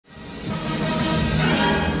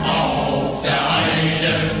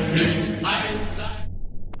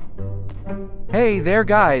Hey there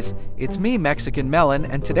guys, it's me Mexican Melon,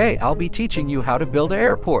 and today I'll be teaching you how to build an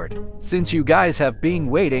airport, since you guys have been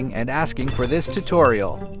waiting and asking for this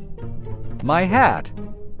tutorial. My hat.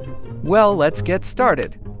 Well, let's get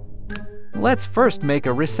started. Let's first make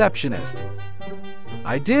a receptionist.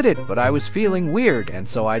 I did it, but I was feeling weird, and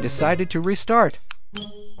so I decided to restart.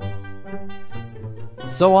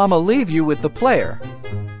 So I'ma leave you with the player.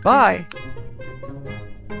 Bye!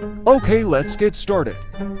 Okay, let's get started.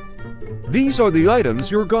 These are the items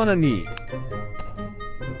you're gonna need.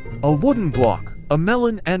 A wooden block, a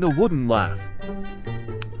melon, and a wooden lath.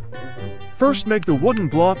 First, make the wooden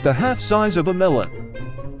block the half size of a melon,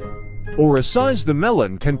 or a size the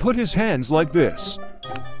melon can put his hands like this.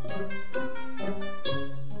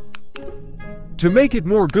 To make it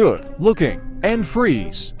more good looking and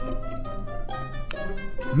freeze,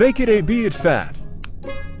 make it a bit fat.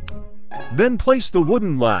 Then place the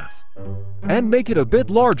wooden lath and make it a bit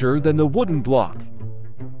larger than the wooden block,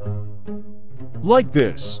 like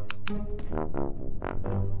this.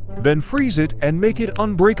 Then freeze it and make it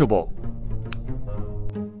unbreakable.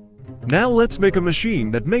 Now let's make a machine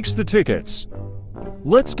that makes the tickets.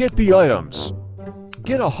 Let's get the items.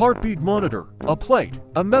 Get a heartbeat monitor, a plate,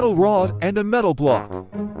 a metal rod, and a metal block.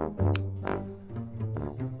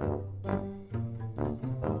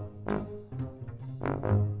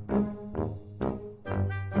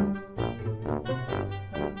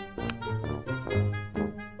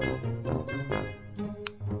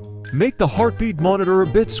 Make the heartbeat monitor a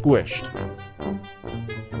bit squished.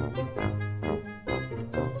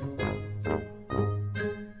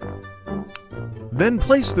 Then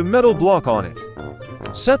place the metal block on it.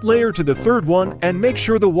 Set layer to the third one and make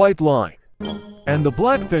sure the white line and the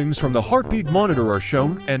black things from the heartbeat monitor are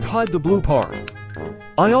shown, and hide the blue part.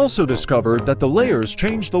 I also discovered that the layers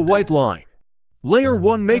change the white line. Layer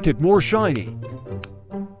 1 make it more shiny.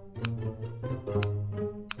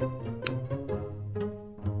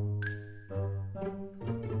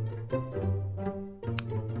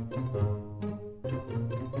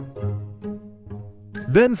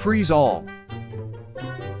 Then freeze all.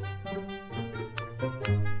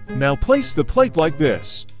 Now place the plate like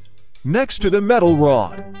this, next to the metal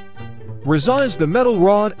rod. Resize the metal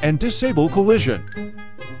rod and disable collision.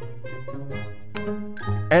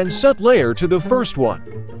 And set layer to the first one.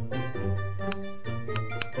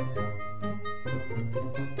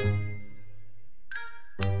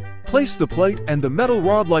 Place the plate and the metal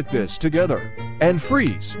rod like this together, and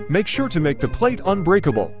freeze. Make sure to make the plate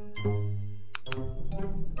unbreakable.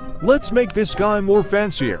 Let's make this guy more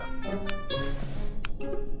fancier.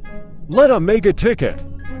 Let him make a ticket.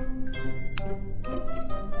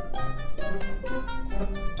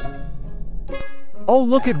 Oh,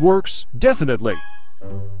 look, it works, definitely.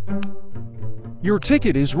 Your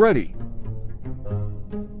ticket is ready.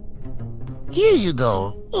 Here you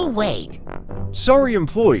go. Oh, wait. Sorry,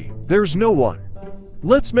 employee, there's no one.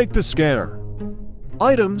 Let's make the scanner.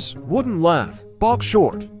 Items, wooden lath, box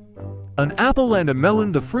short. An apple and a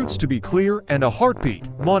melon, the fruits to be clear, and a heartbeat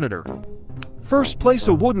monitor. First, place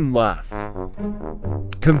a wooden lath.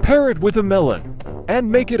 Compare it with a melon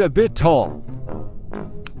and make it a bit tall.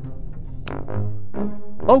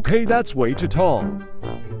 Okay, that's way too tall.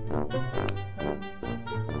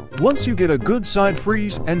 Once you get a good side,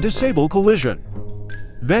 freeze and disable collision.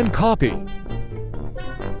 Then copy.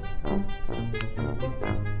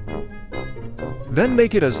 Then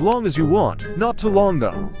make it as long as you want, not too long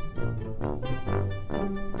though.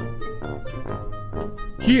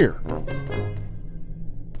 Here.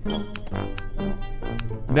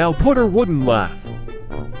 Now put her wooden lath.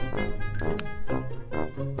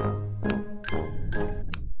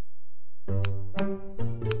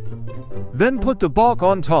 Then put the block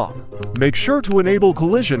on top. Make sure to enable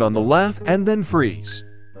collision on the lath and then freeze.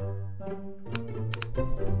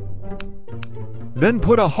 Then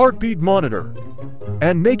put a heartbeat monitor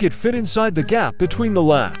and make it fit inside the gap between the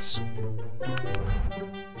laths.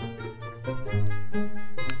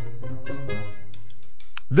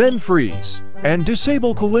 Then freeze and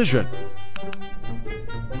disable collision.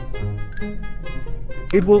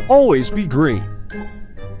 It will always be green.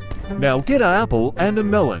 Now get an apple and a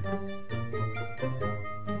melon.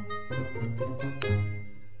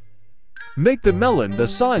 Make the melon the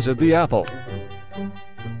size of the apple.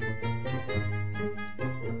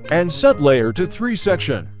 And set layer to 3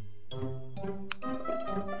 sections.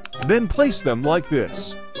 Then place them like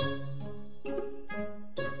this.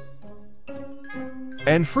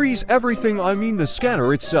 And freeze everything, I mean the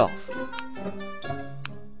scanner itself.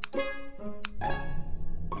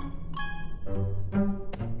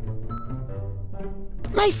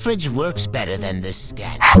 My fridge works better than this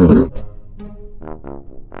scanner.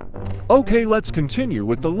 Okay, let's continue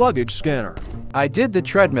with the luggage scanner. I did the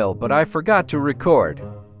treadmill, but I forgot to record.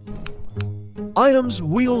 Items,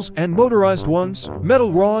 wheels, and motorized ones,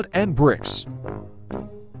 metal rod and bricks.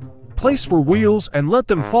 Place for wheels and let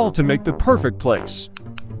them fall to make the perfect place.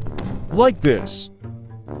 Like this.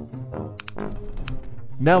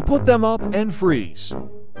 Now put them up and freeze.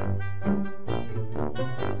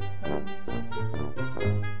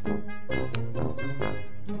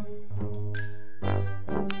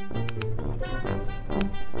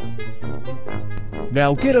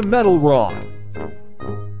 Now get a metal rod.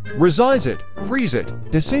 Resize it, freeze it,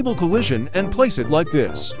 disable collision, and place it like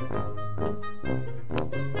this.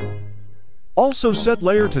 Also set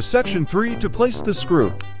layer to section 3 to place the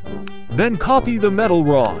screw. Then copy the metal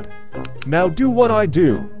rod. Now do what I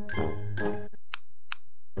do.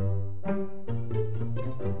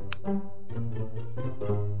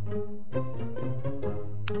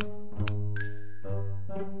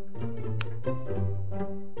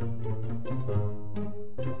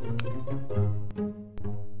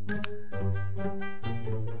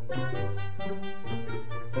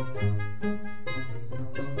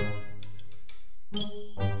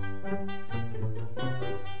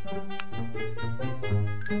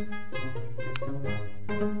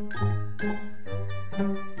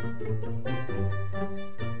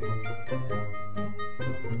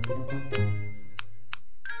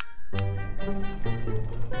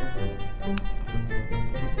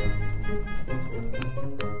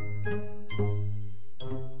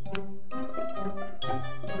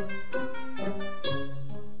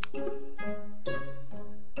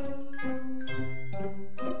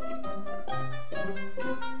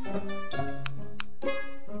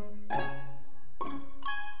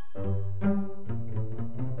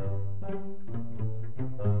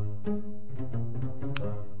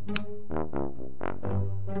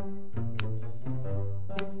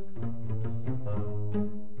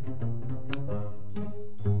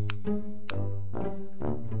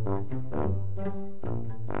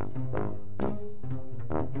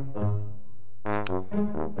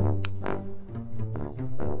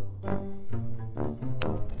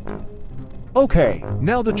 Okay,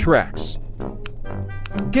 now the tracks.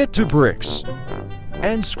 Get to bricks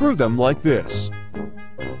and screw them like this.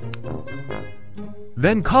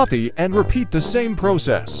 Then copy and repeat the same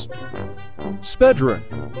process. Speedrun.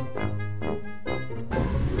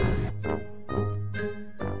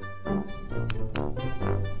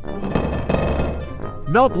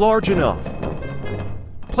 Not large enough.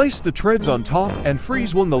 Place the treads on top and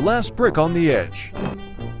freeze the last brick on the edge.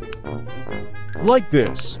 Like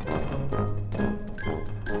this.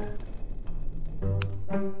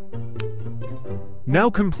 Now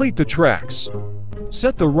complete the tracks.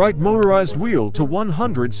 Set the right motorized wheel to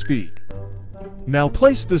 100 speed. Now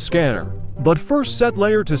place the scanner, but first set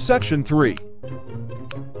layer to section 3.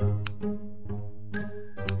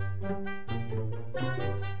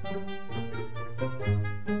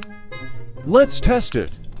 Let's test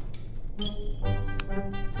it.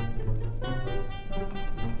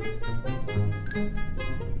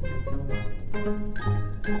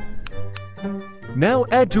 Now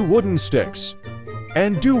add 2 wooden sticks.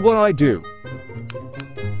 And do what I do.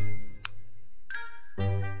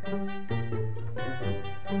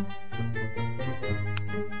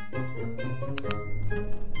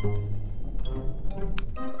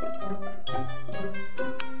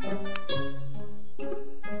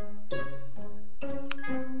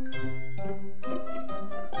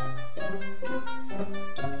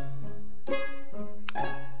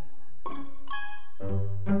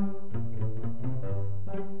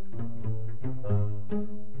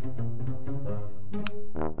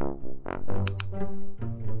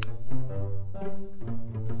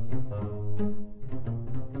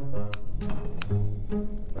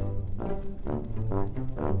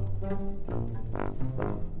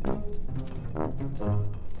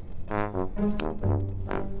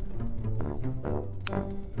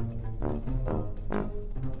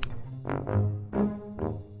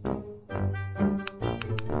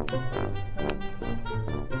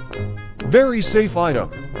 Very safe item.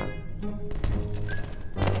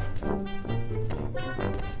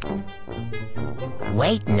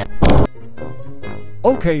 Wait, no.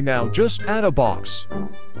 Okay, now just add a box.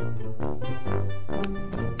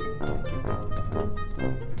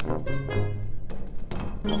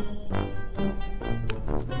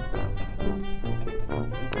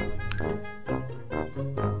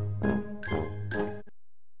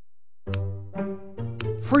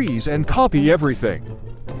 Freeze and copy everything.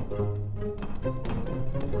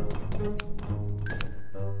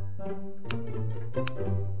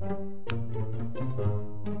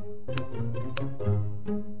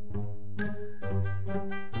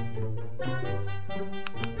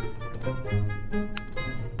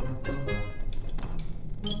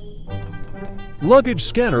 Luggage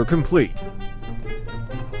scanner complete.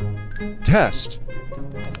 Test.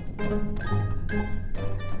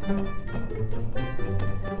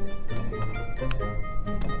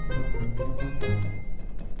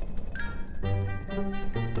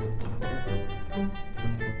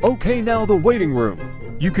 Okay, now the waiting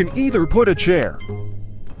room. You can either put a chair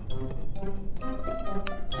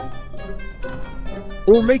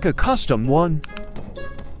or make a custom one.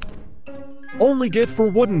 Only get for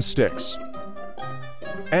wooden sticks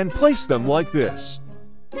and place them like this.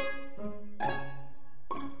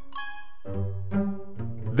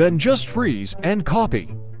 Then just freeze and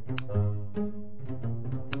copy.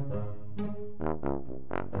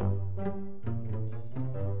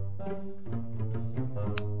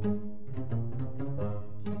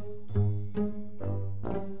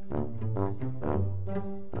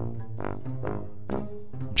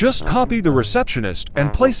 Just copy the receptionist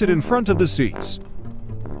and place it in front of the seats.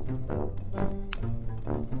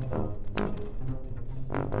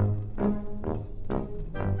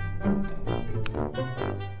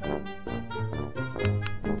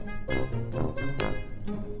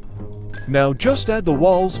 Now just add the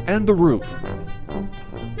walls and the roof.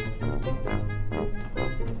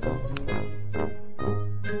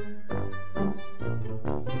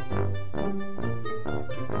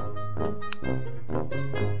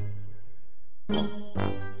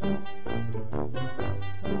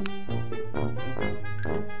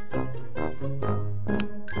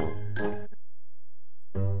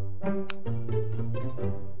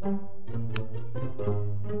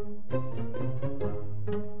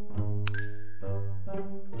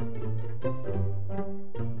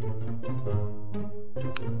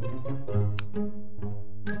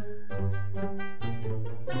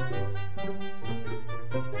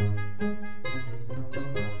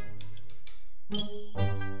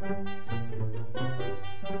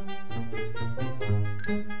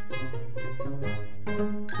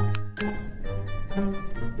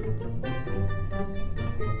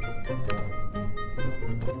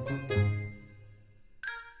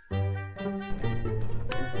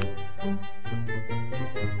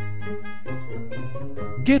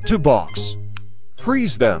 Get to box.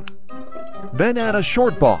 Freeze them. Then add a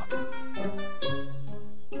short box.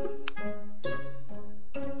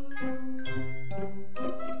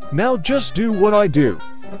 Now just do what I do.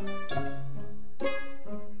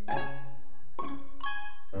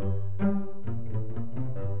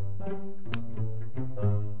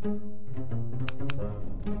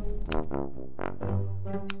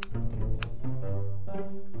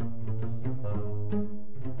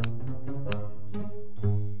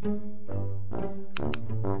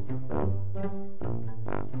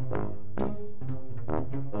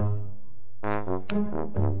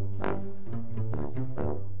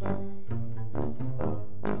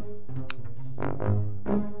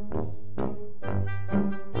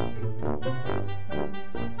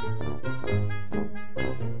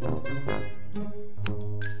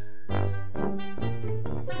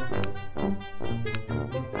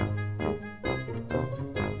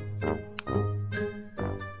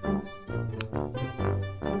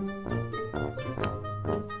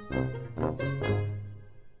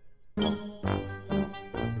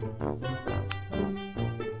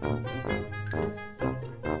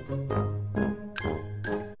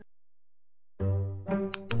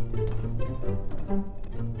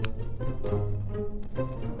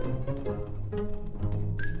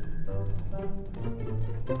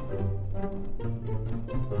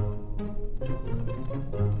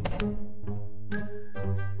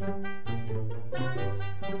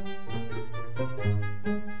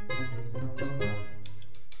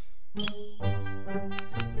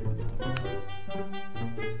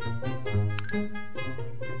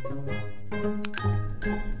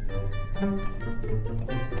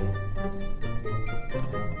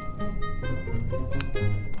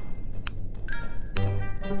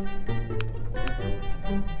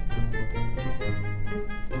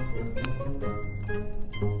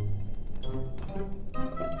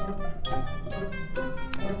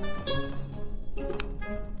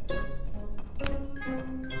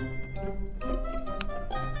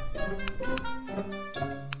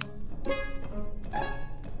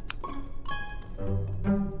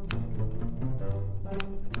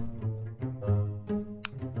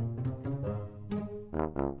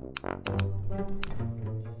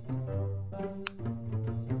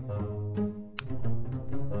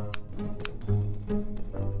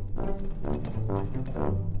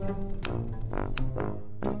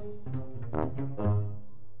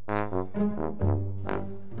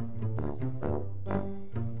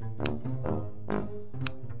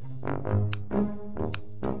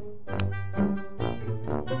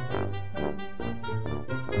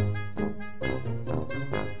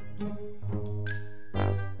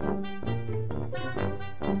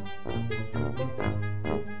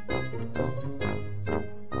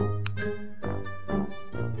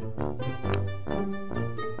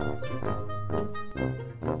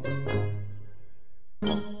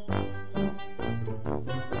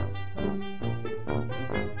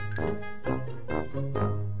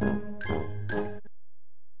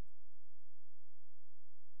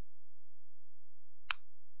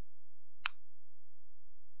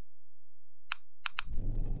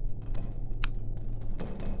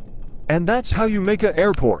 And that's how you make a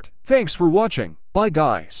airport. Thanks for watching. Bye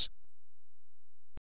guys.